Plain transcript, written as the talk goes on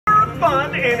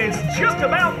fun, and it's just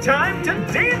about time to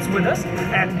dance with us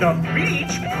at the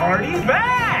Beach Party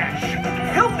Bash.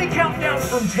 Help me count down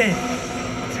from 10.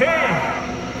 10,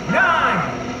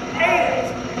 9, 8,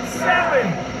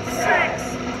 7, 6,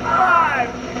 5,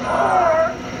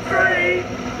 4, 3,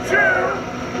 2,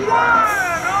 1.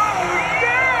 Oh,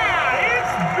 yeah!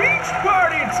 It's beach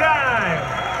party time!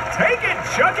 Take it,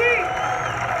 Chucky!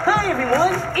 Hi,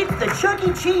 everyone. It's the Chuck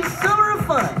E. Cheese Summer of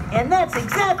Fun, and that's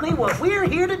exactly what we're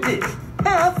here to do.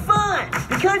 Have fun!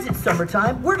 Because it's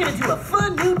summertime, we're going to do a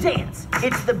fun new dance.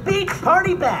 It's the Beach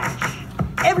Party Bash.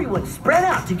 Everyone spread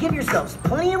out to give yourselves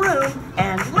plenty of room,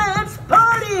 and let's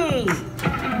party!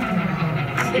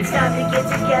 It's time to get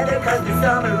together because the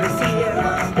summer is here.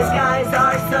 The skies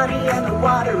are sunny and the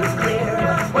water is clear.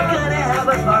 We're gonna have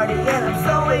a party and I'm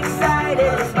so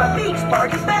excited. It's my Beach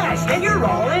Party Bash and you're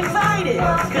all invited.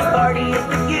 Cause partying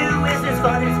with you is as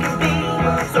fun as can be.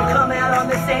 So come out on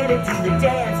the sand and do the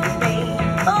dance with me.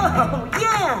 Oh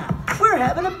yeah, we're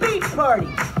having a beach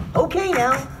party. Okay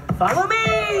now, follow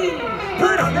me.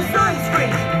 Put on the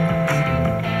sunscreen.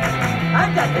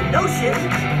 I've got the notion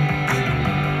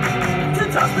to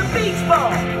toss the beach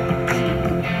ball.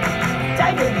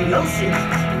 Dive in the ocean.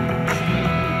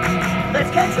 Let's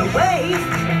catch a wave.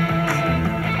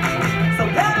 So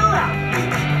paddle out.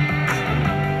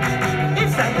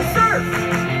 It's time to surf.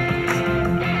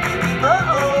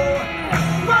 Uh-oh.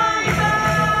 Wipe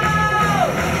out.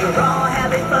 We're all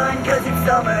having fun cause it's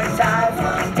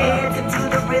summertime. Dancing to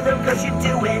the rhythm cause you're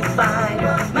doing fine.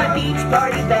 My beach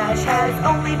party bash has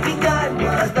only begun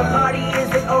because the party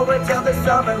isn't over till the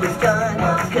summer is done.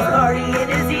 Cause partying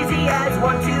is easy as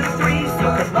 1, 2, 3. So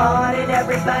come on and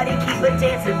everybody keep a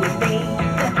dancing with me.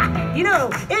 You know,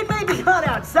 it may be hot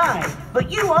outside, but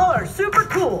you all are super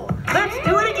cool. Let's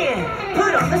do it again.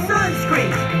 Put on the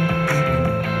sunscreen.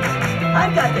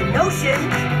 I've got the notion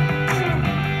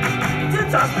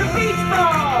to toss the beach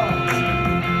ball.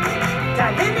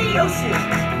 Dive in the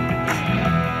ocean.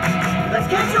 Let's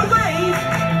catch a wave.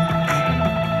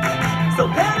 So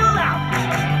paddle out.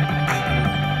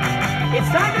 It's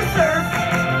time to surf.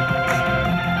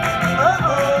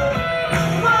 Uh-oh.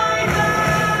 Wipe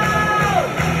out!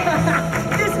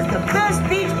 This is the best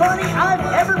beach party I've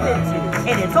ever been to.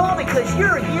 And it's all because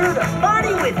you're here to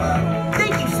party with me.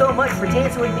 Thank you so much for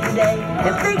dancing with me today.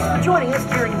 And thanks for joining us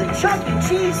during the Chuck E.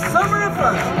 Cheese Summer of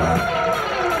Fun.